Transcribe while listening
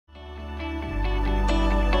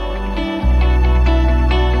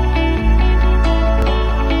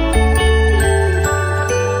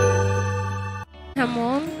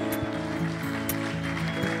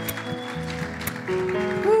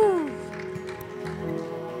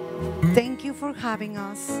for having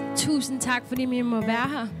us. Tusind tak, fordi vi må være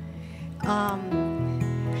her.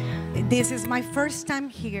 This is my first time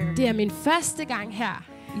here. Det er min første gang her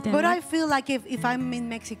i But Danmark. I feel like if I'm in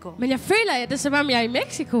Mexico. Men jeg føler, at det er som om, jeg er i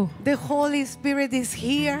Mexico. The Holy Spirit is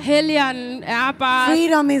here. Helligånden er bare...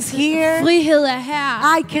 Freedom is here. Frihed er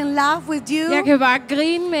her. I can laugh with you. Jeg kan bare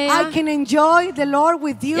grine med jer. I can enjoy the Lord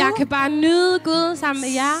with you. Jeg kan bare nyde Gud sammen med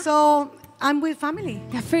jer. So I'm with family.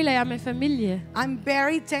 Jeg føler, jeg er med familie. I'm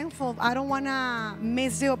very thankful. I don't want to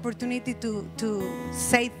miss the opportunity to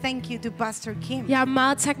say thank you to Pastor Kim. Jeg er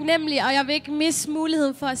meget taknemmelig, og jeg vil ikke misse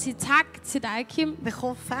muligheden for at sige tak til dig, Kim. The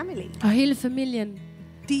whole family. Og hele familien.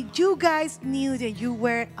 Did you guys knew that you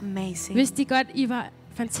were amazing? Vidste I godt, I var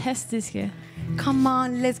fantastiske? Come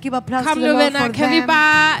on, let's give applause Kom to the nu, Lord venner. for Kan them. vi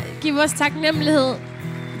bare give vores taknemmelighed?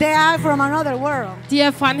 They are from another world. De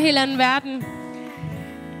er fra en helt anden verden.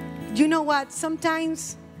 You know what?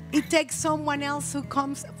 Sometimes it takes someone else who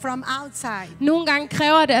comes from outside Nogle gange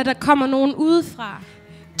kræver det, at der kommer nogen udefra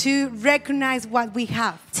to recognize what we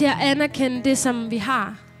have. til at anerkende det, som vi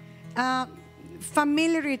har.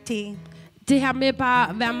 Familiarity Det her med bare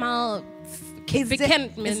at være meget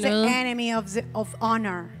bekendt med is the noget. enemy of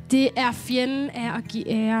honor. Det er fjenden af at give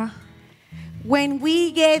ære. When we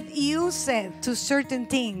get used to certain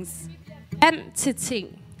things, Vant til ting,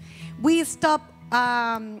 we stop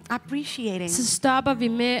appreciating. så stopper vi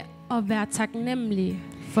med at være taknemmelige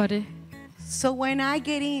for det. So when I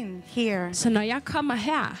get in here, Så når jeg kommer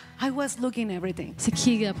her, I was looking everything. så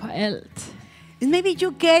kigger jeg på alt. And maybe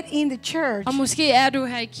you get in the church, Og måske er du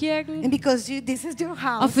her i kirken, and because this is your og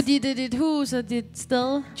house, fordi det er dit hus og dit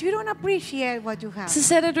sted, you don't appreciate what you have. så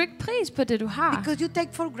sætter du ikke pris på det, du har. Because you take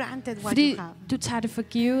for granted what Fordi you have. du tager det for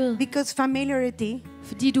givet. Because familiarity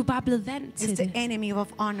Fordi du er bare blevet vant is til the det. enemy of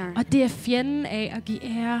honor. Og det er fjenden af at give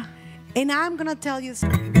ære. And I'm going to tell you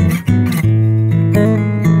something.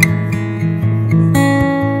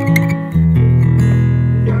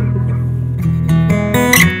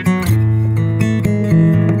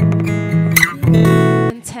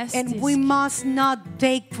 And Fantastisk. we must not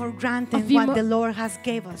take for granted Og vi what må the Lord has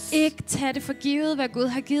gave us. Ikke tage det for givet, hvad Gud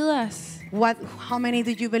har givet os. How many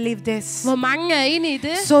do you believe this? Hvor mange er enige i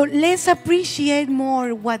det? So let's appreciate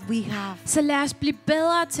more what we have. Så lad os blive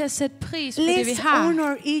bedre til at sætte pris på det, vi Let's har.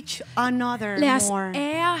 honor each another Lad os more.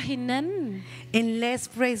 ære hinanden. And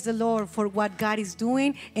let's praise the Lord for what God is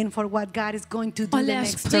doing and for what God is going to do Og the lad os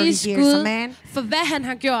next 30 prise years. Gud Amen. for hvad han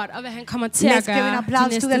har gjort, og hvad han kommer til Let's at give an gøre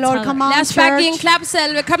applause de to næste the Lord. 30. Come on, Lad os bare give en church.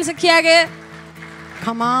 klapsalve. Kom så, kirke.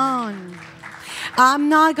 Come on. I'm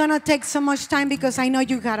not going to take so much time because I know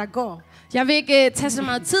you got to go. Jeg vil ikke tage så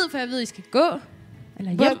meget tid, for jeg ved, I skal gå.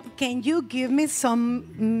 Eller hjem. But can you give me some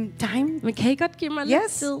time? Men kan I godt give mig lidt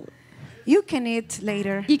Yes. tid? You can eat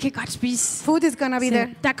later. I kan godt spise. Food is going to be Så there.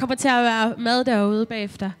 der kommer til at være mad derude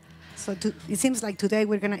bagefter. So it seems like today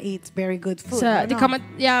we're going to eat very good food. Så I det know. kommer,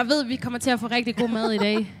 jeg ved, vi kommer til at få rigtig god mad i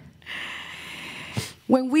dag.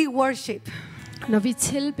 When we worship, Når vi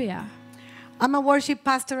tilbeder. I'm a worship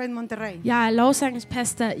pastor in Monterrey. Jeg er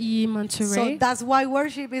lovsangspastor i Monterrey. So that's why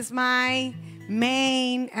worship is my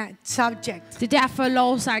main subject. Det er derfor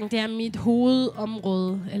lovsang, det er mit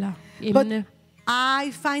hovedområde, eller emne.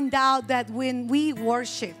 I find out that when we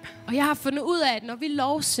worship, Og jeg har fundet ud af, at når vi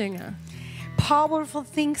lovsynger, powerful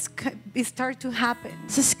things start to happen.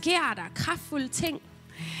 så sker der kraftfulde ting.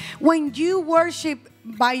 When you worship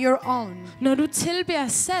by your own, Når du tilbeder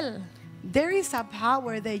selv, there is a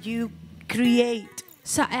power that you create.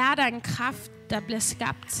 så er der en kraft, der bliver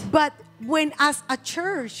skabt. But when as a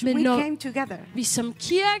church Men we når came together vi som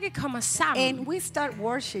kirke kommer sammen, and we start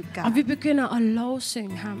worship og God, vi begynder at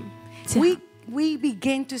lovsynge ham, til we ham, we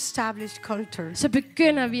begin to establish culture. så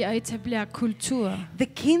begynder vi at etablere kultur. The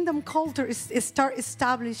kingdom culture is start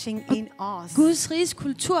establishing in us. Guds riges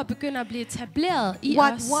kultur begynder at blive etableret i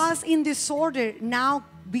What os. was in disorder now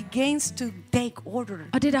begins to take order.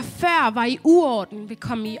 Og det, der før var i uorden, vil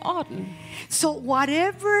komme i orden. So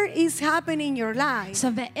whatever is happening in your life Så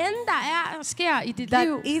hvad end der sker i dit that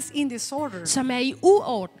liv, is in disorder, som er i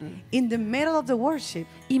uorden, in the middle of the worship,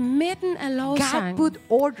 i midten af God lovsang, put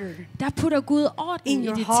order der putter Gud orden in i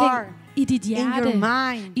your dit heart, ting, i dit in your hjerte,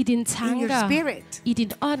 mind, i dine in your tanker, spirit. i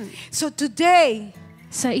din ånd. So today,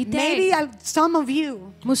 Så i maybe dag, some of you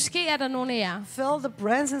måske er der nogle af jer, feel the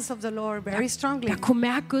presence of the Lord very strongly. der kunne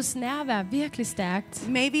mærke Guds nærvær virkelig stærkt.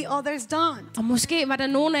 Maybe others don't. Og måske var der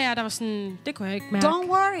nogle af jer, der var sådan, det kunne jeg ikke mærke. Don't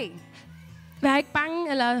worry. Vær ikke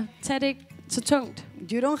bange, eller tag det ikke så tungt.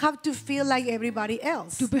 You don't have to feel like everybody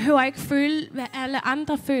else. Du behøver ikke føle, hvad alle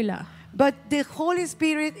andre føler. But the Holy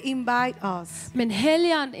Spirit invite us Men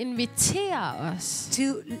Helligånden inviterer os to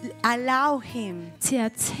allow Him til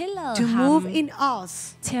at tillade to ham move in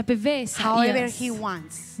us til at bevæge sig i however os, He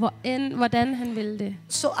wants. hvordan han vil det.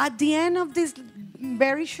 So at the end of this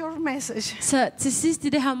very short message, Så til sidst i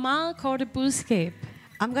det her meget korte budskab,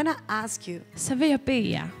 I'm gonna ask you, så vil jeg bede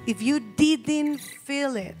jer, if you didn't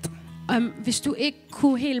feel it, hvis du ikke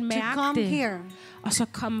kunne helt to mærke come det, here, og så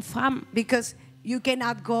komme frem, because you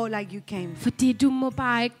cannot go like you came. fordi du må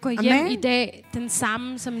bare ikke gå hjem Amen. i dag den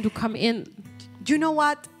samme, som du kom ind. You know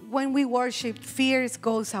what? When we worship, fear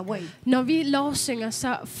goes away. Når vi lovsynger,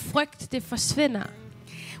 så frygt det forsvinder.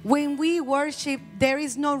 When we worship, there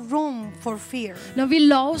is no room for fear. Når vi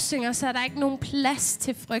lovsynger, så er der ikke nogen plads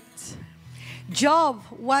til frygt. Job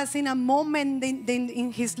was in a moment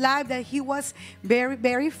in his life that he was very,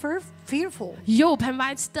 very fearful. Job, han var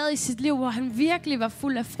et sted i sit liv, hvor han virkelig var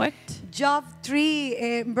fuld af frygt. Job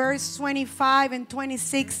 3, verse 25 and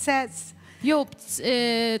 26 says, Job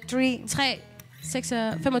 3 3, 6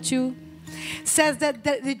 og 25. says that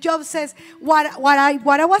the Job says, what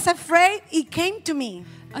I was afraid, it came to me.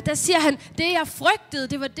 Og der siger han, det jeg frygtede,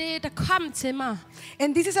 det var det, der kom til mig.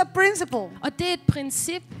 And this is a principle. Og det er et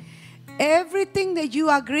princip. Everything that you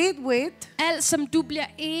agreed with, Alt, som du bliver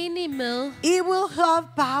enig med, it will have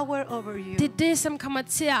power over you. det er det, som kommer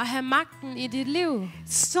til at have magten i dit liv.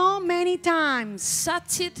 So many times, Så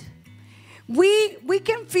tit, we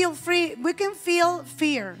can feel free, we can feel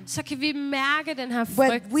fear, så kan vi mærke den her but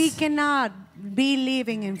frygt. we cannot be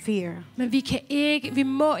living in fear. Men vi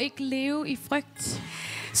må ikke leve i frygt.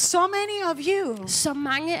 So many of you Så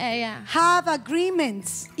mange af jer, have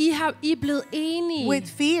agreements I er blevet enige with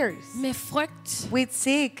fears, med frygt, with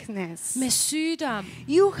sickness. med sygdom.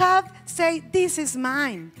 You have said, this is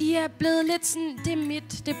mine. I er blevet lidt sådan, det er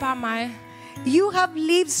mit, det er bare mig. You have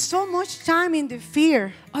lived so much time in the fear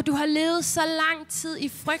Og du har levet så lang tid i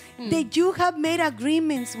frygten, that you have made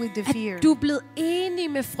agreements with the fear. at du er blevet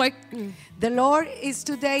enig med frygten. The Lord is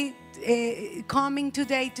today coming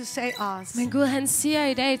today to say us, Men Gud, han siger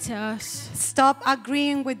i dag til os, stop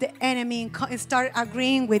agreeing with the enemy and start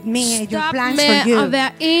agreeing with me and your stop plans for med you. at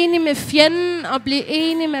være enig med fjenden og blive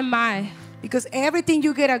enig med mig. Because everything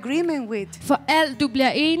you get agreement with, For alt du bliver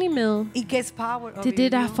enig med, it gets power over det er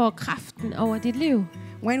det, der you. får kraften over dit liv.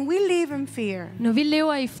 When we live in fear, Når vi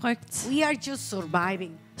lever i frygt, we are just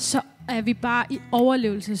surviving, så er vi bare i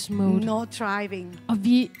overlevelsesmode. not thriving. Og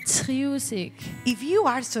vi trives ikke. If you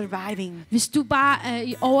are surviving, Hvis du bare er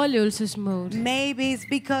i overlevelsesmode, maybe it's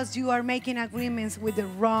because you are making agreements with the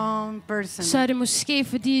wrong person. så er det måske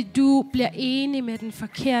fordi du bliver enig med den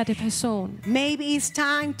forkerte person. Maybe it's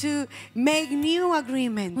time to make new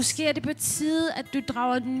agreements. Måske er det på tide, at du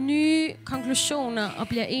drager nye konklusioner og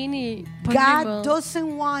bliver enige på en ny God måde.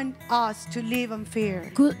 doesn't want us to live in fear.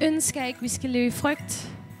 Gud ønsker ikke, at vi skal leve i frygt.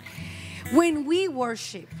 When we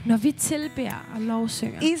worship, Når vi tilbeder og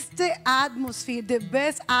lovsynger, it's the atmosphere, the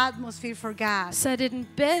best atmosphere for God så er det den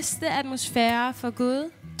bedste atmosfære for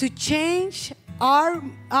Gud to change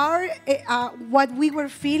what we were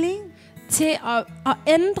feeling til at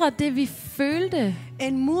ændre det, vi følte,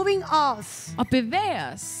 and moving us og bevæge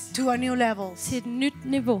os to a new level. til et nyt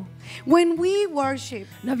niveau. When we worship,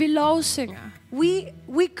 Når vi lovsynger,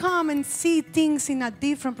 we come and see things in a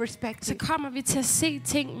different så perspective. kommer vi til at se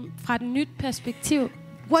ting fra et nyt perspektiv.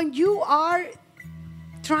 When you are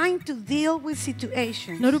trying to deal with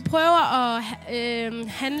situations Når du prøver at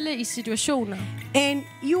handle i situationer, and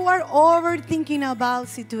you are overthinking about og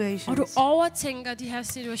du situations, overtænker de her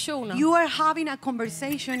situationer, you are having a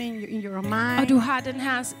conversation in your og mind. du har den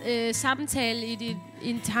her samtale i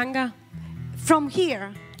dine tanker, From here,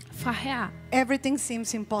 fra her, everything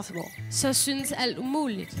seems impossible. så synes alt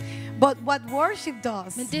umuligt. But what worship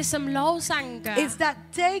does Men det, som lovsangen gør, is that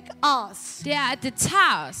take us det er, at det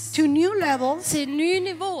tager os to new levels, til nye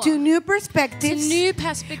niveauer, to new til perspectives, nye where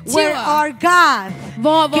perspektiver, our God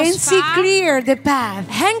hvor can vores see far, clear the path.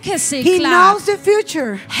 han kan se He klart. knows the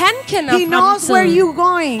future. Han kender He knows where fremtiden. you're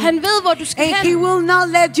going. Han ved, hvor du skal And He hen, will not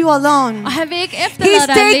let you alone. og han vil ikke He's efterlade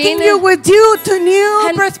dig taking alene. you with you to new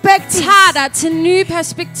Han perspectives. tager dig til nye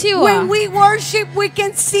perspektiver. When we worship, we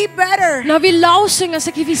can see better. Når vi lovsynger,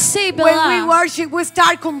 så kan vi se When we bedre. worship, we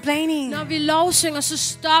start complaining. Når vi lovsynger, så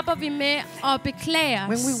stopper vi med at beklage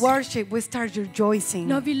When os. we worship, we start rejoicing.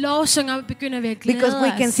 Når vi lovsynger, begynder vi at Because we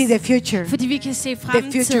glæde can see the os. future. Fordi vi kan se The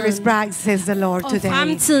future is fremtiden. bright, says the Lord Og today.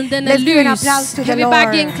 fremtiden, den er Let's give an lys. applause to Kan the vi bare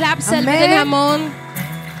Lord. give en klap selv på Amen. den her morgen?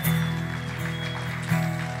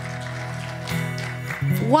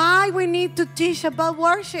 Why we need to teach about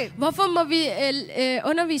worship? Hvorfor må vi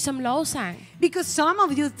undervise om lovsang? Because some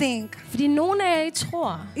of you think Fordi nogle af jer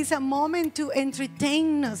tror, it's a moment to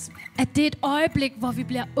entertain us at det er et øjeblik, hvor vi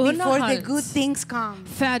bliver before the good underholdt, things come.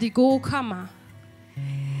 før de gode kommer.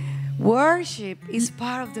 Worship is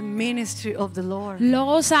part of the ministry of the Lord.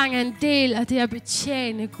 Lovsang er en del af det at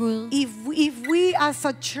betjene Gud. If we as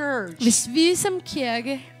a church, Hvis vi som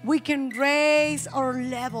kirke, we can raise our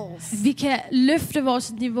levels. vi kan løfte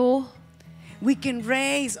vores niveau, We can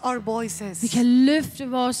raise our voices. vi kan løfte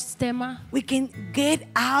vores stemmer, We can get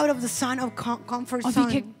out of the zone of comfort og vi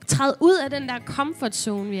zone. kan træde ud af den der comfort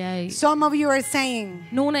zone, vi er i. Some of you are saying,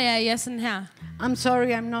 Nogle af jer I er sådan her. I'm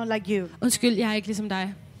sorry, I'm not like you. Undskyld, jeg er ikke ligesom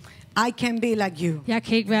dig. I can be like you. Jeg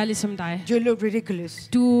kan ikke være ligesom dig. You look ridiculous.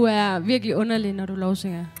 Du er virkelig underlig, når du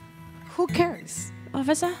lovsynger. Who cares? Og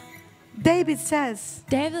hvad så? David says,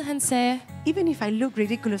 David han sagde, even if I look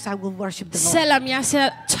ridiculous, I will worship the Lord. selvom jeg ser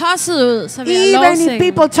tosset ud, så vil jeg Even if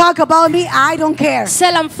lovsynge. people talk about me, I don't care.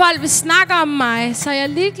 Selvom folk vil snakke om mig, så er jeg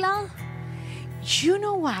ligeglad. You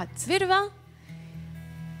know what? Ved du hvad?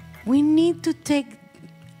 We need to take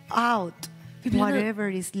out Vi bliver nødt whatever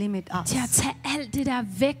is limit us. til at tage alt det der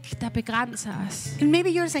væk, der begrænser os. And maybe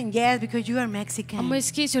you're saying yes because you are Og Mexican.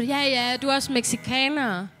 måske siger du, ja, du er også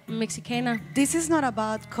mexikaner. This is not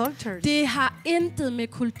about cultures. Det har intet med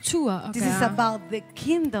kultur at This is gøre. about the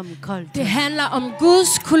kingdom culture. Det handler om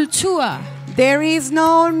Guds kultur. There is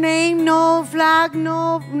no name, no flag,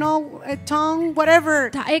 no tongue, whatever.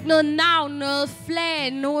 Der er ikke noget navn, noget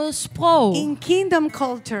flag, noget sprog. In kingdom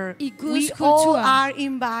culture, I Guds we kultur. all are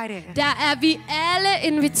invited Der er vi alle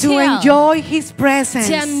to inviteret enjoy His presence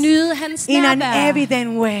til at nyde hans in an nærvær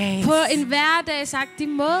evident way. på en hverdagsagtig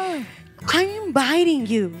måde. I'm inviting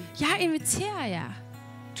you Jeg inviterer jer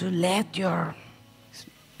to let your,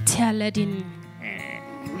 til at lade din...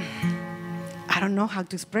 I don't know how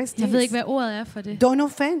to express Jeg ved this. ikke, hvad ordet er for det. Don't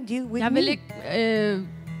offend you with Jeg me. vil ikke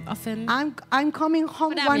offende. I'm coming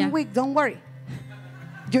home Fornærm jer. one week. Don't worry.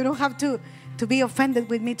 You don't have to be offended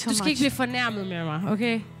with me too Du skal ikke much. blive fornærmet med mig,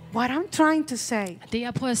 okay? What I'm trying to say, Det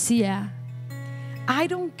jeg prøver at sige er, I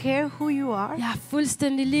don't care who you are. jeg er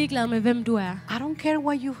fuldstændig ligeglad med, hvem du er. I don't care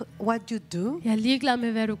what you do. Jeg er ligeglad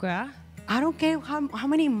med, hvad du gør. I don't care how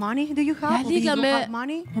many money do you have. Jeg er Or ligeglad do you have med,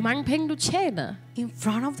 money hvor mange penge du tjener. in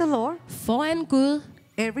front of the Lord. Foran Gud,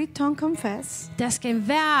 Every tongue confess, der skal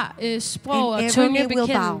hver sprog and og every tunge knee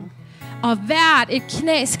will bow. bekende. Og hvert et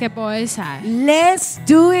knæ skal bøje sig.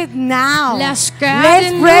 Let's do it now. Lad os gøre Let's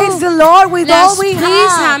det nu. praise the Lord with Lad all os we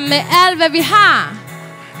prise ham have. med alt, hvad vi har.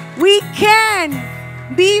 We can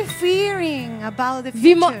be fearing about the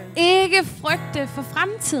Vi må future. ikke frygte for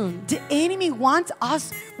fremtiden. The enemy wants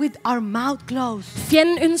us with our mouth closed.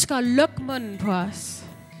 Fjenden ønsker at lukke munden på os.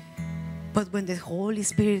 But when the Holy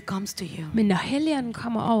Spirit comes to you, Men når Helligånden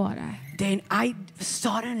kommer over dig, then I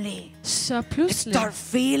suddenly så pludselig, start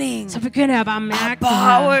feeling så begynder jeg bare at a mærke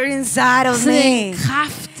power det her. inside of Sådan en me.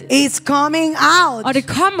 kraft. It's coming out. Og det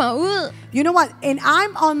kommer ud. You know what? And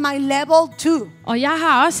I'm on my level 2. Og jeg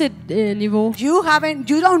har også et niveau. You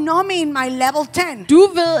don't know me in my level 10.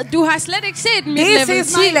 Du har slet ikke set mit This level is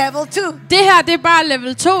 10. my level 2. Det her, det er bare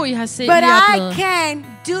level 2, I har set. But I har I oplevet.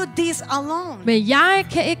 can't do this alone. Men jeg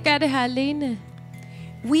kan ikke gøre det her alene.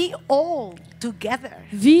 We all together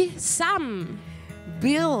Vi sammen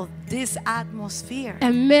build this atmosphere.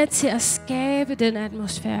 er med til at skabe den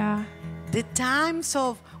atmosfære. The times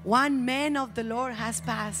of one man of the Lord has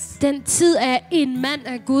passed. Den tid af en mand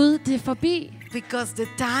af Gud, det er forbi. Because the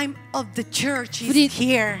time of the church Fordi is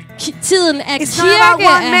here. Tiden af It's not kirke about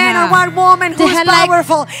one er man or her. one woman Det who's handler ikke-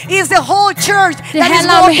 powerful. It's the whole church Det that is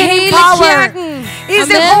handler om walking in hele power. kirken. It's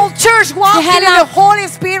the Amen. whole church walking in handler the Holy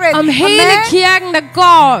Spirit. Om hele Amen. kirken, der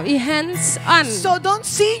går i hans ånd. So don't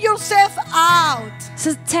see yourself out. Så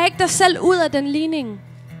tag dig selv ud af den ligning.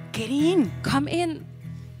 Get in. Kom ind.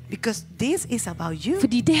 Because this is about you.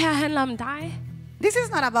 Fordi det her handler om dig. This is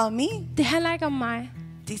not about me. Det handler ikke om mig.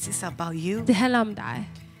 This is about you. Det handler om dig.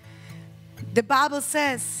 The Bible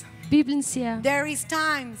says Bibelen siger, there is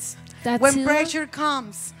times der er when tider, pressure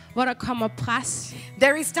comes. hvor der kommer pres.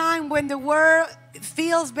 There is time when the world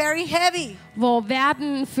feels very heavy. Hvor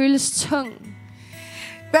verden føles tung.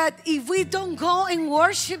 But if we don't go and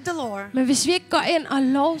worship the Lord, Men hvis vi ikke går ind og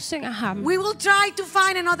lovsynger ham, we will try to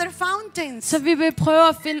find another fountains så vi vil prøve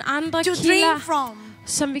at finde andre to drink kilder, from.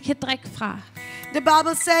 som vi kan drikke fra. The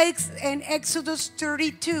Bible says in Exodus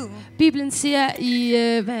 32, Bibelen siger i,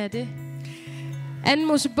 hvad er det? 2.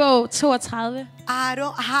 Mosebog 32.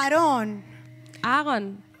 Aaron,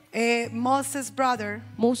 Aaron, Moses' brother,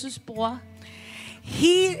 Moses bror,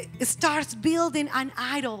 he starts building an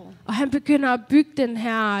idol og han begynder at bygge den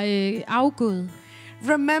her afgud.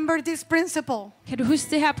 remember this principle. Kan du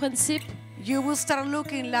huske det her princip? You will start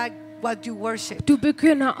looking like what you worship. Du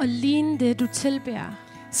begynder at ligne det, du tilbærer.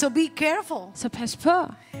 So be careful. Så pas på.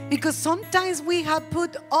 Because sometimes we have put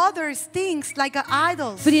other things like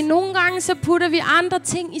idols. Fordi nogle gange så putter vi andre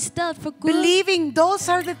ting i stedet for Gud. Believing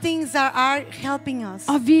those are the things that are helping us.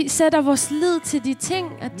 Og vi sætter vores lid til de ting,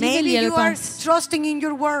 at de vil Maybe you hjælpe are os. trusting in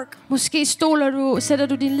your work. Måske sætter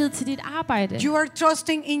du din lid til dit arbejde. You are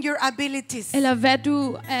trusting in your abilities. Eller hvad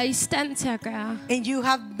du er i stand til at gøre. And you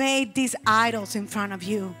have made these idols in front of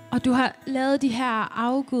you. Og du har lavet de her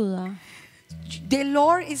afguder. The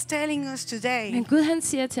Lord is telling us today, Men Gud han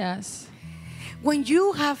siger til os, when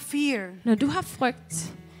you have fear, når du har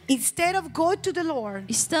frygt, instead of go to the Lord,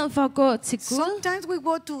 i stedet for at gå til Gud, sometimes we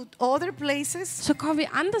go to other places, så går vi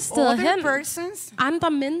andre steder other hen, persons,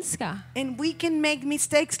 andre mennesker, and we can make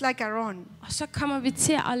mistakes like our own. og så kommer vi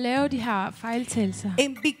til at lave de her fejltagelser.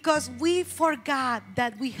 And because we forgot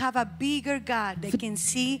that we have a bigger God that can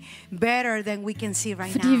see better than we can see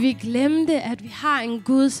right Fordi now. vi glemte, at vi har en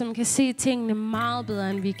Gud, som kan se tingene meget bedre,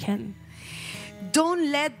 end vi kan. Don't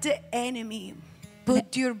let the enemy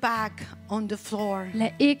put your back on the floor. Lad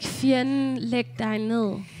ikke fjenden lægge dig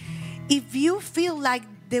ned. If you feel like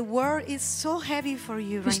the world is so heavy for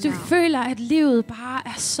you Hvis right du now, føler, at livet bare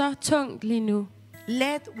er så tungt lige nu,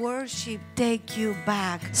 let worship take you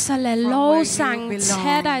back. så lad from where lovsangen you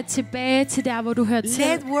tage belong. dig tilbage til der, hvor du hører til.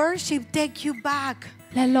 Let worship take you back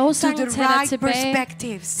Lad to lovsangen the tage dig right tilbage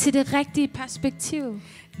perspectives. til det rigtige perspektiv.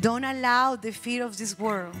 Don't allow the fear of this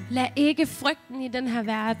world Lad ikke frygten i den her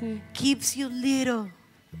verden. keeps you little,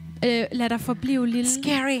 Lad dig forblive lille.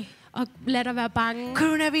 scary. Og lad dig være bange.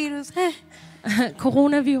 Coronavirus.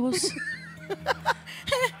 Coronavirus.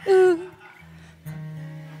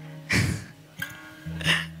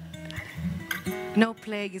 No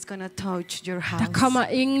plague is gonna touch your house. Der kommer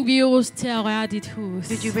ingen virus til at røre dit hus.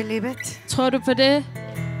 Did you believe it? Tror du på det?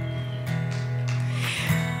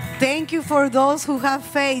 Thank you for those who have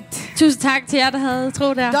faith. Tusind tak til jer, der havde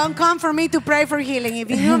tro der. Don't come for me to pray for healing. If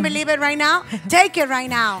you don't believe it right now, take it right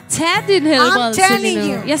now. Tag din helbredelse telling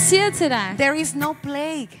lige you. nu. Jeg siger til dig, There is no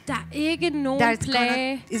plague der er ikke nogen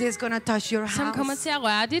plage, it is gonna touch your som kommer house. til at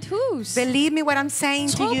røre dit hus. Believe me what I'm saying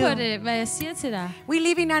to Tro på you. det, hvad jeg siger til dig. We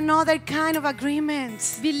live in another kind of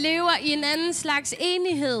agreement. Vi lever i en anden slags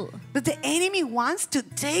enighed. But the enemy wants to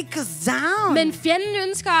take us down. Men fjenden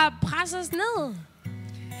ønsker at presse os ned.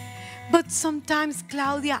 But sometimes,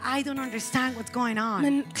 Claudia, I don't understand what's going on.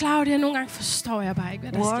 Men Claudia, nogle gange forstår jeg bare ikke,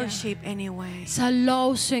 hvad der sker. Worship anyway. Så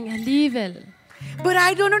lovsyng alligevel. But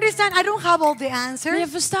I don't understand. I don't have all the Men answers. jeg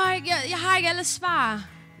forstår ikke, jeg har ikke alle svar.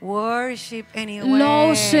 Worship anyway.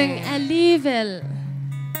 Lovsyng alligevel.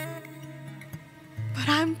 But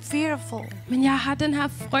I'm fearful. Men jeg har den her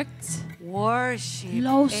frygt. Worship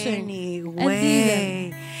Lovsyng anyway.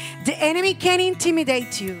 alligevel. The enemy can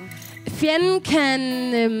intimidate you, Fjenden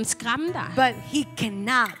kan skræmme dig. but he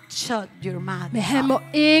cannot shut your mouth. Men han må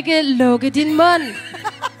ikke lukke din mund.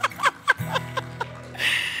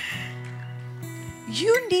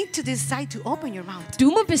 You need to decide to open your mouth. Du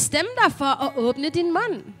må bestemme dig for at åbne din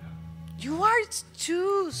mund. You are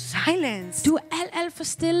too silent. Du er alt for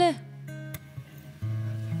stille.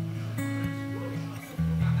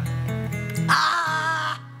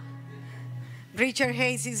 Richard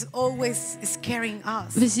Hayes is always scaring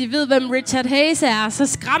us. Hvis I ved, hvem Richard Hayes er, så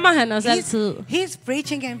skræmmer han os altid. He's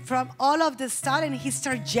preaching and from all of the sudden he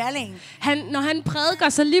starts yelling. Når han prædiker,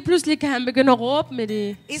 så lige pludselig kan han begynde at råbe med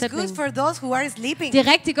det. It's good for those who are sleeping. Det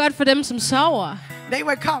er rigtig godt for dem, som sover. They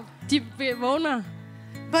wake up. De vågner.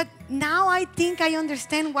 But now I think I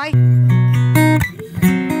understand why.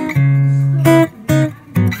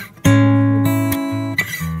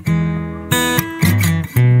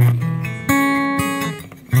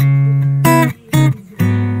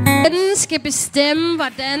 Skal bestemme,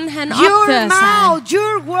 hvordan han Your opfører sig. mouth,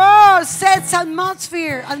 your word sets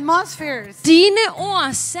atmospheres. Dine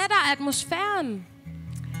ord sætter atmosfæren.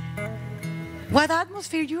 What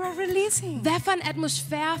atmosphere you are releasing? Hvad for en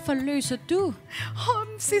atmosfære forløser du? Oh,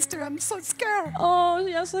 sister, I'm so scared.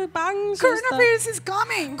 Jeg er så bange, søster. Coronavirus is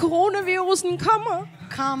coming. Coronavirusen kommer.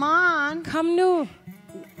 Come on. Kom nu.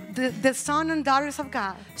 The sons and daughters of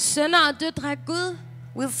God Sønner og døtre af Gud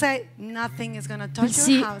will say, nothing is going to vil touch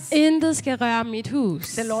sige, your house. intet skal røre mit hus.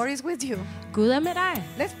 The Lord is with you. Gud er med dig.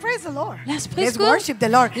 Let's praise the Lord. Lad os prise Let's Gud. worship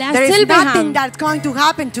the Lord. Lad os There is tilbede nothing ham. that's going to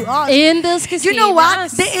happen to us. Intet skal ske You know med what?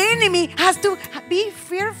 os. The enemy has to be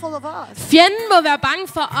fearful of us. Fjenden må være bange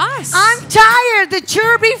for os. I'm tired. The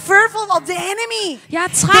church be fearful of the enemy. Jeg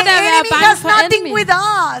er træt The af at være enemy bange has for nothing enemy. with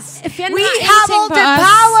us. Fjenden We har have ingenting all på the os.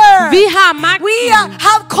 power. Vi har magten. We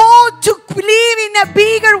have called to live in a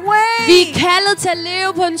bigger way. Vi er kaldet til at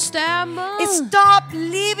leve på en større måde. Stop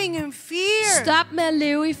living in fear. Stop med at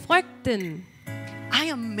leve i frygten. I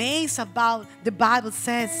am amazed about the Bible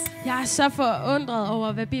says. Jeg er så forundret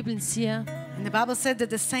over, hvad Bibelen siger. And the Bible said that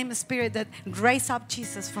the same spirit that raised up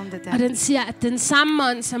Jesus from the Og dead den siger, at den samme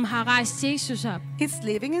ånd, som har rejst Jesus op, is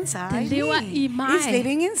living inside den lever me. i mig. It's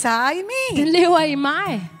living inside me. Den lever i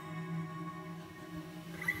mig.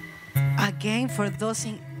 Again, for those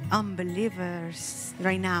unbelievers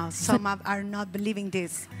right now, some are not believing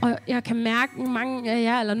this. Og jeg kan mærke, mange af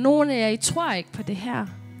jer, eller nogle af jer, I tror ikke på det her.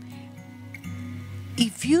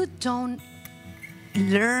 If you don't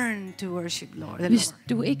learn to worship Lord, the Hvis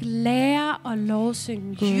Lord, du ikke lærer at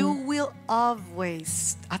lovsynge you Gud, will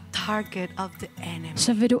always a target of the enemy.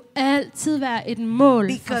 så vil du altid være et mål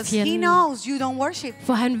for Because he fjenden. knows you don't worship.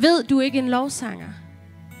 For han ved, du ikke er en lovsanger.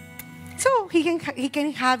 So he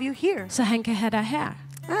can have you here. Så han kan have dig her.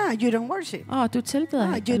 You don't worship. Du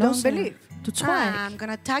tilbeder ikke. You og don't lovsanger. believe. Du tror ikke. I'm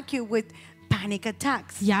gonna attack you with panic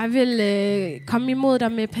attacks. Jeg vil komme imod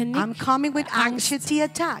dig med panik I'm coming with anxiety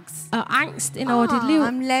attacks. og angst ind over dit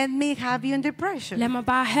liv. Let me have you in depression. Lad mig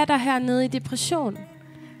bare have dig hernede i depression.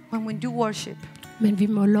 When you worship, Men vi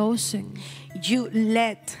må lovsynge. you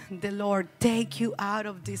let the Lord take you out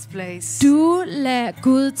of this place. Du lader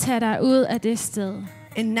Gud tage dig ud af det sted.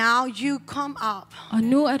 And now you come up. Og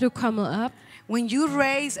nu er du kommet op. When you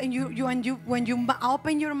raise and when you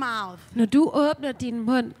open your mouth Når du åbner din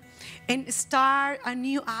mund and start a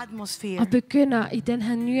new atmosphere, og begynder i den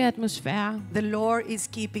her nye atmosfære, the Lord is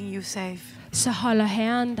keeping you safe. så holder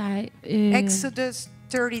Herren dig Exodus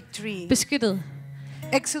 33. beskyttet.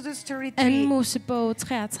 Exodus 2. 33, Mosebog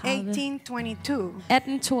 33, 18:22.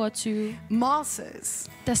 18:22. Moses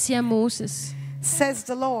Der siger Moses, says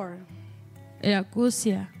the Lord, eller Gud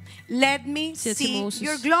siger, let me Siger til see Moses.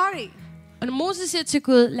 your glory. og når Moses siger til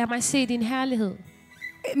Gud, lad mig se din herlighed.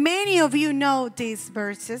 Many of you know these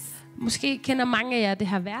verses. Måske kender mange af jer det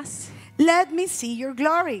her vers. Let me see your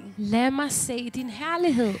glory. Lad mig se din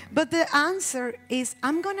herlighed. But the answer is,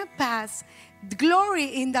 I'm going to pass the glory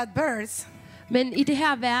in that verse. Men i det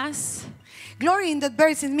her vers, Glory in that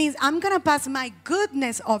verse, it means I'm going to pass my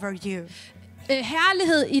goodness over you.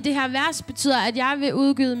 herlighed i det her vers betyder, at jeg vil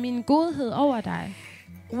udgyde min godhed over dig.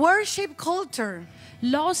 Worship culture.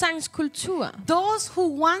 Lovsangskultur. Those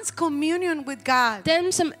who wants communion with God.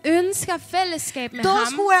 Dem, som ønsker fællesskab med Those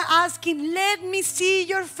ham. who are asking, let me see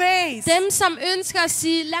your face. Dem, som ønsker at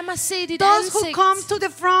sige, lad mig se dit Those who ansigt. come to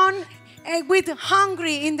the front with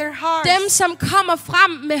hungry in their hearts. Dem, som kommer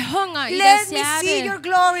frem med hunger i Let deres me see your hjerte.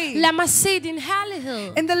 glory. Lad mig se din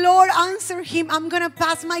herlighed. And the Lord answered him, I'm going to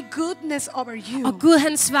pass my goodness over you. Og Gud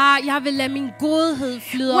han svarer, jeg vil lade min godhed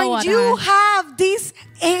flyde over When you dig. have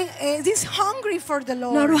this hungry for the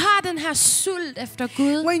Når du Lord, har den her sult efter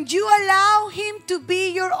Gud, when you allow him to be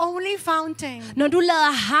your only fountain, når du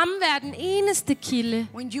lader ham være den eneste kilde,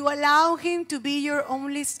 when you allow him to be your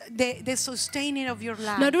only the sustaining of your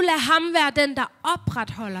når life. du lader ham være den, der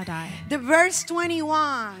opretholder dig. The verse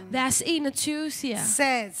 21 Vers 21 siger,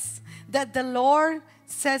 says that the Lord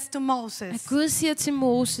says to at Moses, Gud siger til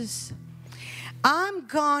Moses, I'm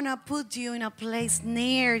gonna put you in a place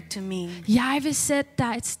near to me. jeg vil sætte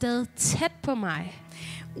dig et sted tæt på mig.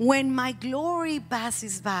 When my glory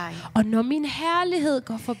passes by. Og når min herlighed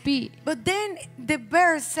går forbi, But then the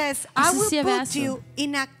verse says, Og I så will siger put verset, you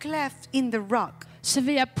in a cleft in the rock så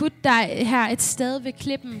vil jeg putte dig her et sted ved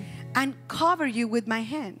klippen, and cover you with my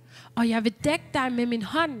hand og jeg vil dække dig med min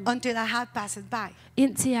hånd, until I have passed by.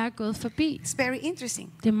 indtil jeg er gået forbi. It's very interesting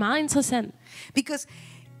Det er meget interessant. because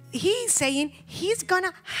he's saying he's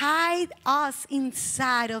gonna hide us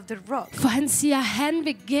inside of the rock. For han siger, at han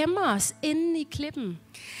vil gemme os inde i klippen.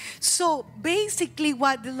 So basically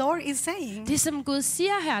what the Lord is saying, Det som Gud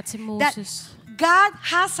siger her til that Moses, God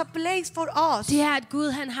has a place for us. det er, at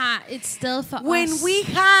Gud han har et sted for When os. we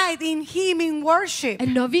hide in him in worship, At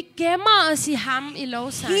når vi gemmer os i ham i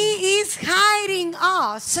lovsang, he is hiding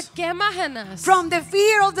us så gemmer han os from the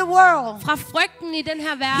fear of the world. fra frygten i den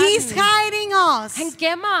her He's verden. hiding us Han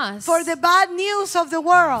gemmer os for the bad news of the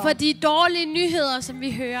world. for de dårlige nyheder, som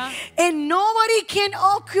vi hører. And nobody can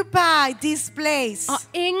occupy this place. Og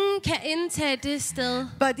ingen kan indtage det sted.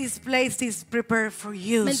 But this place is prepared for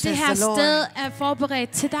you, Men det says her the Lord. sted er forberedt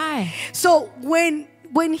til dig. So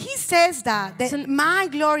when he says that Så-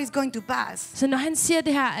 my glory is going to pass, Så når han siger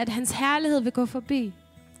det her, at hans herlighed vil gå forbi,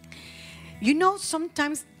 you know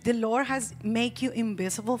sometimes the Lord has make you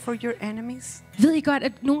invisible for your enemies. ved I godt,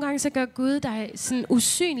 at nogle gange så gør Gud dig sådan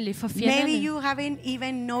usynlig for Maybe fjenderne. you haven't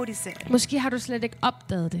even noticed it. Måske har du slet ikke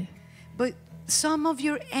opdaget det. But some of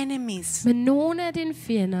your enemies, Men nogle af dine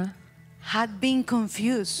fjender, had been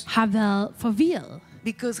confused har været forvirret.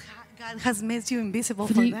 because God has made you invisible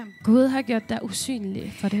for Fordi them. Gud har gjort dig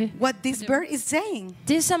usynlig for det. What this verse is saying,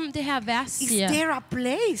 Det som det her vers is siger, there a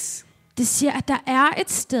place det siger, at der er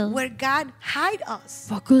et sted, where God hide us,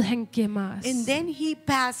 hvor Gud han gemmer os. and then He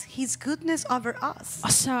pass His goodness over us.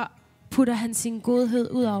 Og så putter han sin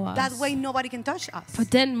godhed ud over That os. way nobody can touch us. På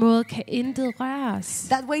den måde kan intet røre os.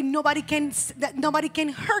 That way nobody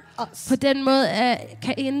can hurt us. På den måde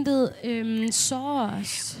kan intet såre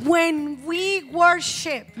os. When we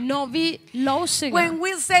worship, Når vi lovsynger, when we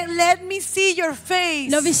say, "Let me see your face,"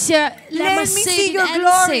 når vi siger, lad Let mig me se see din your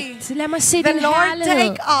glory. ansigt, lad mig se the din Lord herlighed,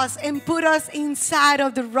 take us and put us inside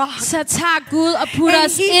of the rock, så tager Gud og putter and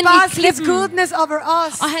os He ind i pass His klippen, goodness over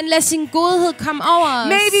us. og han lader sin godhed komme over os.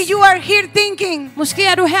 Maybe you are here thinking, Måske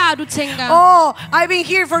er du her, og du tænker, "Oh, I've been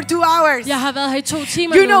here for 2 hours." jeg har været her i 2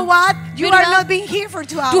 timer You nu. know what? You Ved du are hvad? not being here for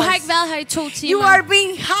 2 hours. Du har ikke været her i 2 timer. You are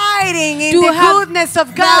being hiding in Du the har goodness of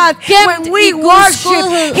God. været gemt When we i Guds worship,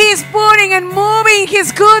 godhed. He's putting and moving His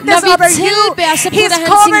goodness Når vi over you. tilbeder, så He's putter han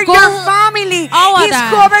sin covered your godhed family. over He's dig.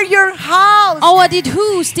 covered your house. Over dit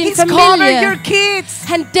hus, din He's covered your familie. kids.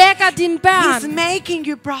 Han dækker dine He's børn. making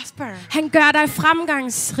you prosper. Han gør dig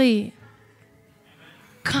fremgangsrig.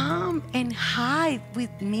 Come and hide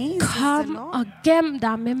with me, says the Kom Lord. og gem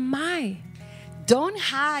dig med mig. Don't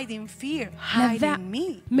hide in fear. Lad Hide være in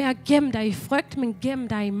me. med at gemme dig i frygt, men gem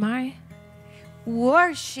dig i mig.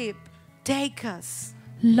 Worship take us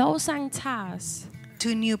Lovsang tager os to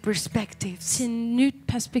new perspectives. til et nyt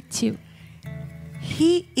perspektiv.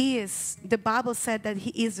 He is, the Bible said that He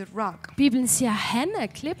is a rock. Bibelen siger, at han er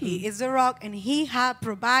klippen. He is a rock, and He has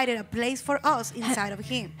provided a place for us inside of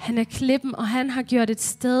Him. Han er klippen, og han har gjort et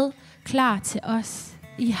sted klar til os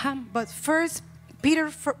i ham. But First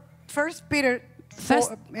Peter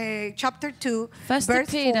chapter 2, 1. verse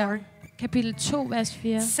Peter, 4 kapitel 2, vers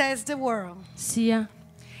 4, says the word siger,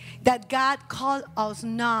 that God called us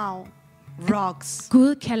now rocks.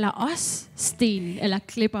 Gud kalder os sten eller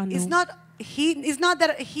klipper nu. It's not that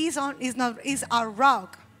He's our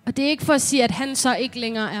rock, Og det er ikke for at sige, at han så ikke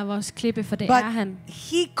længere er vores klippe, for det but er han.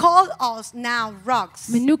 He called us now rocks.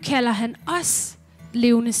 Men nu kalder han os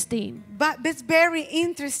levende sten. But it's very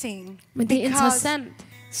interesting. Men det er because interessant,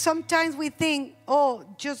 sometimes we think, oh,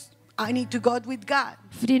 just I need to go with God.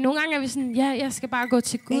 fordi nogle gange er vi sådan, ja, jeg skal bare gå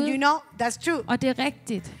til And you Gud, know, that's true. og det er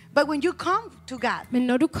rigtigt. But when you come to God Men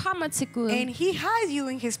når du kommer til Gud, and He hides you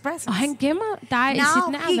in His presence, og han gemmer dig i now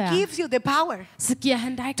sit He nærvær, gives you the power så giver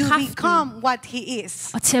han dig to kraften, become what He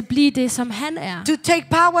is. og til at blive det, som han er. To take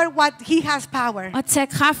power what He has power. Og tage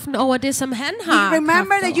kraften over det, som han har Remember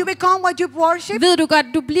kraft that you over. become what you worship? Ved du godt,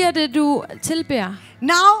 du bliver det, du tilbeder.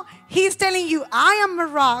 Now He's telling you, I am a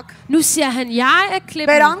rock, Nu siger han, jeg er but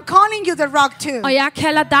klippen, I'm calling you the rock too. og jeg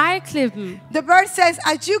kalder dig klippen. The verse says,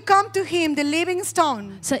 as you come to Him, the living stone,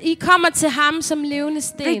 Så I kommer til ham som levende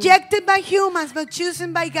sten. rejected by humans, but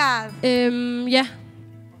chosen by God, Ja.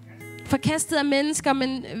 Forkastet af mennesker,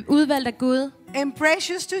 men udvalgt af Gud. and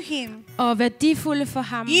precious to Him. Og værdifulde for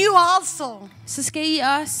ham. You also, Så skal I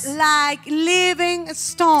også, like living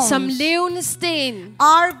stones, som levende sten,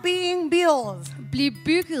 are being built blive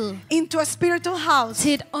bygget into a spiritual house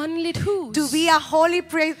til et åndeligt hus. to be a holy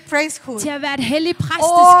priesthood, Til at være et helligt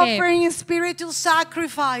præsteskab. offering spiritual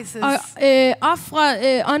sacrifices Og ofre,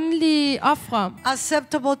 åndelige ofre,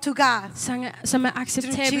 acceptable to God. som er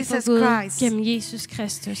acceptable Jesus for Gud Christ. gennem Jesus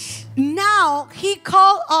Kristus. Now He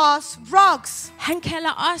called us rocks. Han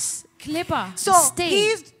kalder os klipper, So sten.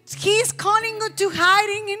 he's calling you to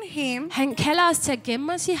hiding in Him, Han kalder os til at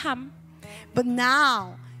gemme os i ham. but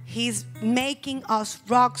now He's making us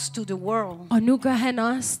rocks to the world. Og nu gør han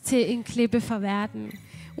os til en klippe for verden.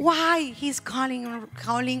 Why He's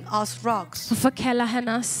calling us rocks? Hvorfor kalder han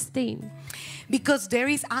os sten? Because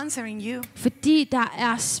there is answer in you. Fordi der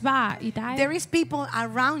er svar i dig. There is people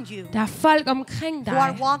around you Der er folk omkring who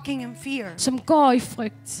are dig, walking in fear. som går i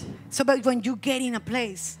frygt. So, but when you get in a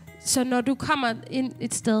place, Så når du kommer ind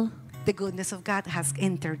et sted, the goodness of God has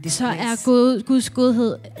entered this så er place. Guds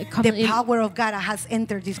godhed kommet The ind. power of God has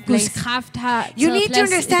entered this Guds place. kraft har You taget need to plads i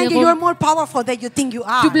understand det that you are rum. more powerful than you think you Du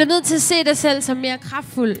are. bliver nødt til at se dig selv som mere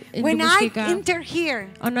kraftfuld, end When du måske I gør. enter here,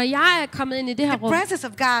 Og når jeg er kommet ind i det her the rum, presence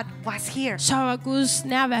of God was here. så var Guds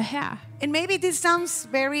nærvær her. And maybe this sounds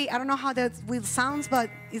very, I don't know how that will sound, but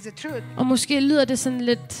it's the truth. Og måske lyder det sådan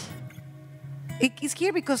lidt, It's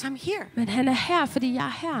here because I'm here. men han er her, fordi jeg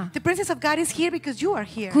er her. The presence of God is here because you are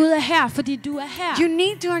here. Gud er her, fordi du er her. You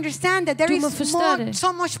need to understand that Du there må is forstå det.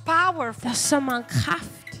 so much power Der er så meget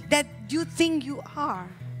kraft, that you think you are.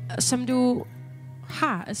 som du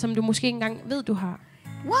har, som du måske ikke engang ved, du har.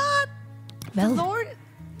 What? Hvad? The Lord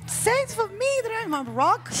says for me that I'm a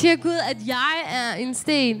rock? Siger Gud, at jeg er en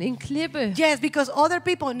sten, en klippe? Yes, because other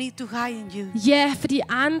people need to hide in you. Ja, fordi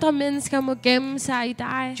andre mennesker må gemme sig i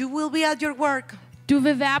dig. You will be at your work. Du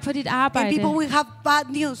vil være på dit And arbejde. people will have bad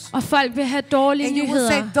news. Og folk vil have dårlige And you will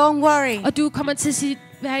say, nyheder. don't worry. Og du kommer til at sige,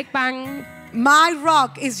 vær ikke bange. My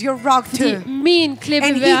rock is your rock too. Fordi min klippe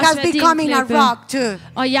And vil he også has være din becoming a klippe. rock too.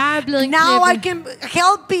 Og jeg er blevet en Now I klippe. can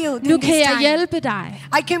help you Nu in kan this jeg time. hjælpe dig.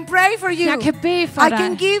 I can pray for you. Jeg kan bede for I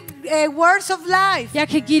can dig. give words of life. Jeg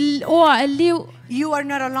kan give ord af liv. You are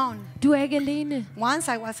not alone. Du er ikke alene.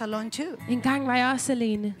 Once I was alone too. En gang var jeg også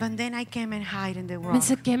alene. But then I came and hide in the Men rock.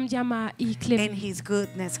 så gemte jeg mig i And klippen. his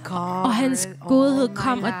goodness covered Og hans all godhed my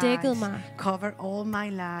kom og dækkede life. mig. Covered all my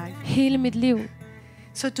life. Hele mit liv.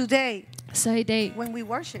 So today, Så i dag, when we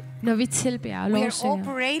worship, når vi tilbeder og we are lovsynger,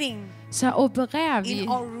 operating så opererer vi in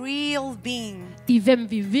our real being. i,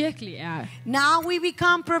 hvem vi virkelig er. Now we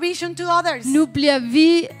become provision to others. Nu bliver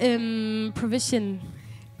vi provision.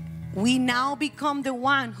 We now become the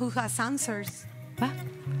one who has answers. Hvad?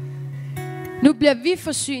 Nu bliver vi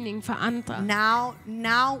forsyning for andre.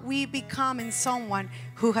 Now we become in someone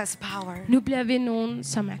who has power. Nu bliver vi nogen,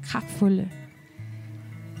 som er kraftfulde.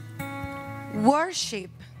 Worship,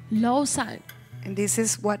 Lovsang, and this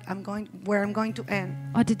is where I'm going to end,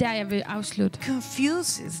 og det er der, jeg vil afslutte.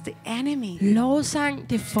 confuses the enemy. Lovsang,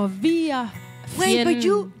 det forvirrer Wait, but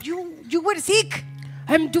fjenden. you were sick.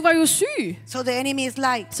 Jamen, du var jo syg. So the enemy is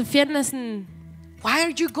like, Så fjenden er sådan, why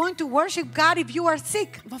are you going to worship God if you are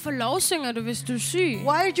sick? hvorfor lovsynger du, hvis du er syg? Why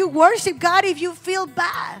are you worship God if you feel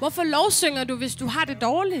bad? Hvorfor lovsynger du, hvis du har det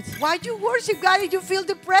dårligt? Why do you worship God if you feel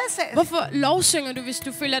depressed? Hvorfor lovsynger du, hvis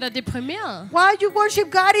du føler dig deprimeret? Why do you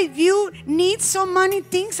worship God if you need so many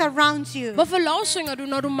things around you? Hvorfor lovsynger du,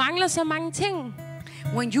 når du mangler så mange ting?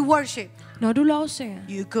 When you worship, Når du lovsynger,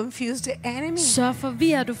 you confuse the enemy. så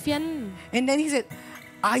forvirrer du fjenden. And then he said,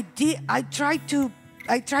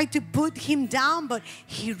 I tried to put him down, but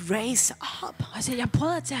he raised up. Og så jeg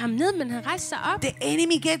prøvede at tage ham ned, men han rejste sig op. The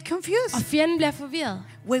enemy get Og confused. fjenden bliver forvirret.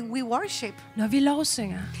 When we worship, Når vi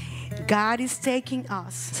lovsynger, God is taking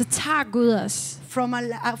us så tager Gud os from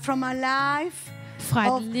a life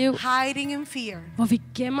fra of et liv, hiding in fear hvor vi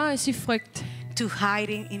gemmer os i frygt, to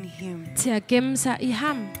hiding in him. til at gemme sig i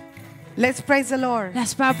ham. Let's praise the Lord. Lad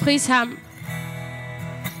os bare prise ham.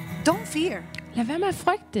 Don't fear. Lad være med at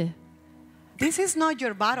frygte. This is not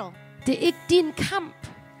your battle. Det er ikke din kamp.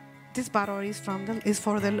 This battle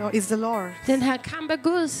is the Lord. Den her kamp er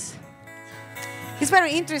Guds. It's very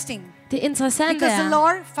interesting Det interessante because the er,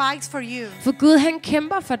 Lord fights for you. for Gud han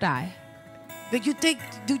kæmper for dig. But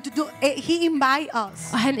he invite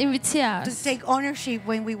us Og han inviterer to os take ownership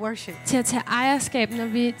when we worship. til at tage ejerskab, når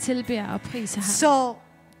vi tilbeder og priser ham. So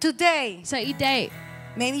today, Så i dag,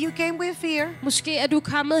 maybe you came with fear. måske er du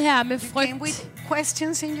kommet her med You came with frygt,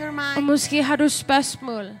 questions in your og mind. måske har du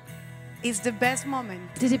spørgsmål. It's the best moment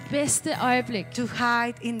Det er det bedste øjeblik to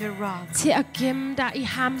hide in the rock. til at gemme dig i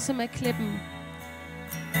ham, som er klippen.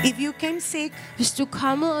 If you came sick, Hvis du er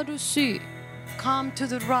kommet, og du er syg, come to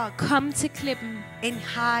the rock kom til klippen and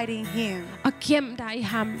hide in him. og gem dig i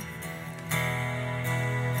ham.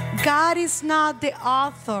 God is not the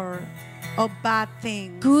author of bad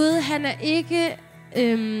things. Gud, han er ikke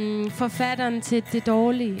forfatteren til det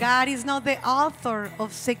dårlige. God is not the author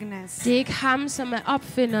of sickness. Det er ikke ham, som er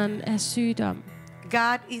opfinderen af sygdom.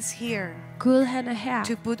 God is here Gud, han er her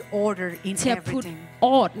to put order in til at putte everything.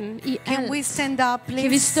 orden i Can we alt. stand up, Kan vi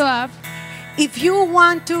please? stå op? If you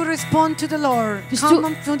want to respond to the Lord, Hvis come du-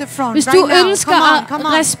 on to the front Hvis right du now. ønsker Come on, at come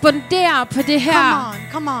on, respondere på det her,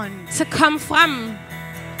 come on. så kom frem.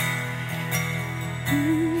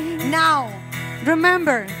 Now,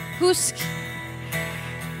 remember, Husk,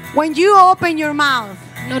 when you open your mouth,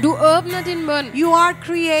 når du åbner din mund, you are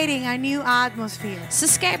creating a new atmosphere. så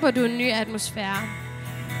skaber du en ny atmosfære.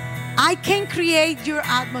 I can create your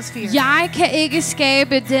atmosphere. Jeg kan ikke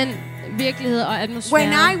skabe den virkelighed og When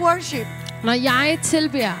atmosfære. I worship, Når jeg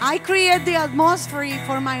tilbeder, I create the atmosphere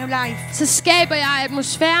for my life. så skaber jeg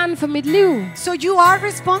atmosfæren for mit liv. So you are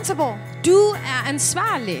responsible Du er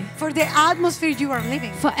ansvarlig for the atmosphere you are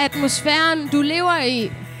living. for atmosfæren, du lever i.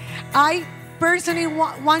 I personally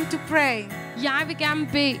want to pray Jeg vil gerne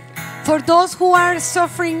bede for those who are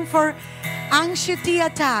suffering for anxiety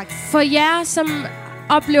attacks, for jer, som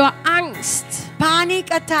oplever angst. panic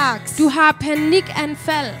attacks, Du har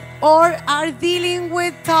panikanfald, or are dealing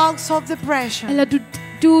with thoughts of depression. eller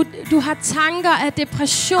du har tanker af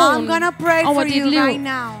depression I'm gonna pray over for dit you liv. right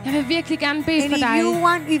now. Jeg vil virkelig gerne bede And for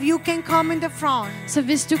dig. if you can come in the front, Så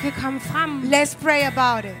hvis du kan komme frem, let's pray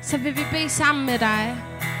about it. så vil vi bede sammen med dig.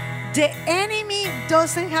 The enemy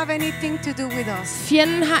doesn't have anything to do with us.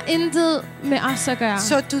 Fjenden har intet med os at gøre.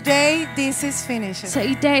 So today, this is finished. Så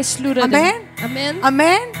i dag slutter Amen. det. Amen.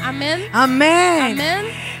 Amen. Amen. Amen. Amen.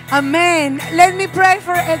 Amen. Let me pray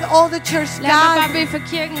for all the church. Lad mig bare God, bede for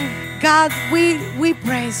kirken. God, we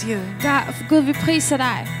praise you. Gud, vi priser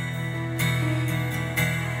dig.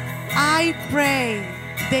 I pray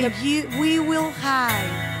that we will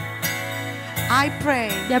hide. I pray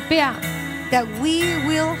Jeg beder, that we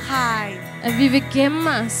will hide at vi vil gemme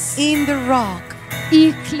os in the rock.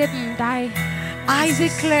 i klippen dig. I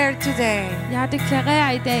declare today Jeg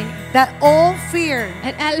deklarerer i dag, that all fear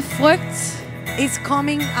at al frygt is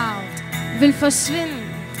coming out. vil forsvinde.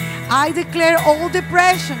 I declare all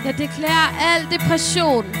depression Jeg deklarerer, al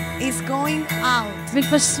depression is going out. vil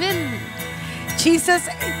forsvinde. Jesus,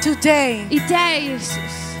 today I dag,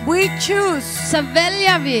 Jesus, we choose så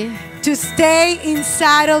vælger vi to stay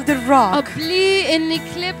inside of the at rock. blive inde i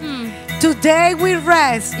klippen. Today we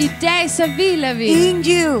rest I dag så hviler vi in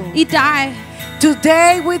you. i dig.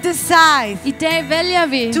 Today we decide I dag vælger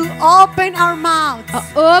vi to open our mouths at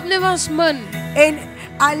åbne vores mund and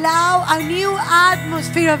allow a new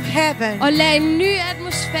atmosphere of heaven. og lade en ny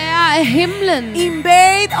atmosfære af himlen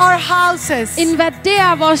Invade our houses.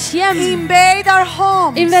 invadere vores hjem, Invade our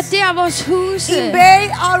homes. invadere vores huse, Invade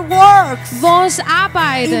our works. vores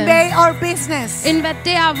arbejde, Invade our business.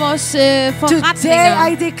 invadere vores Today forretninger.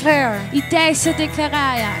 I declare I dag så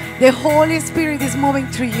deklarerer jeg, the Holy Spirit is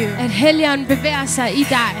moving through you. at Helligånden bevæger sig i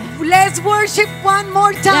dig. Let's worship one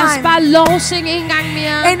more Lad os time. bare lovsynge en gang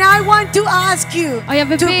mere. And I want to ask you Og jeg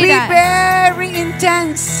vil to bede be dig very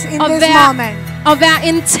intense in at this være, moment. at være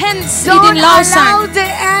intens i Don't din lovsang. allow the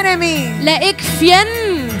enemy Lad ikke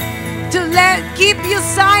fjenden to keep you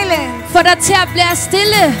silent. få dig til at blive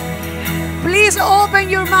stille. Please open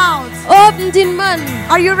your mouth. Åbn din mund.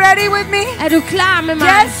 Are you ready with me? Er du klar med mig?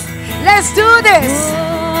 Yes. Let's do this.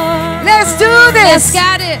 Let's do Lad os this.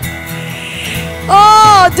 gøre det.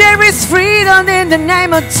 Oh, there is freedom in the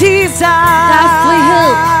name of Jesus. Der er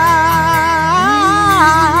frihed.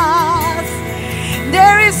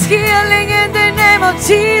 There is healing in the name of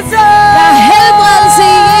Jesus. Der er helbredelse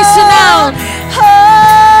i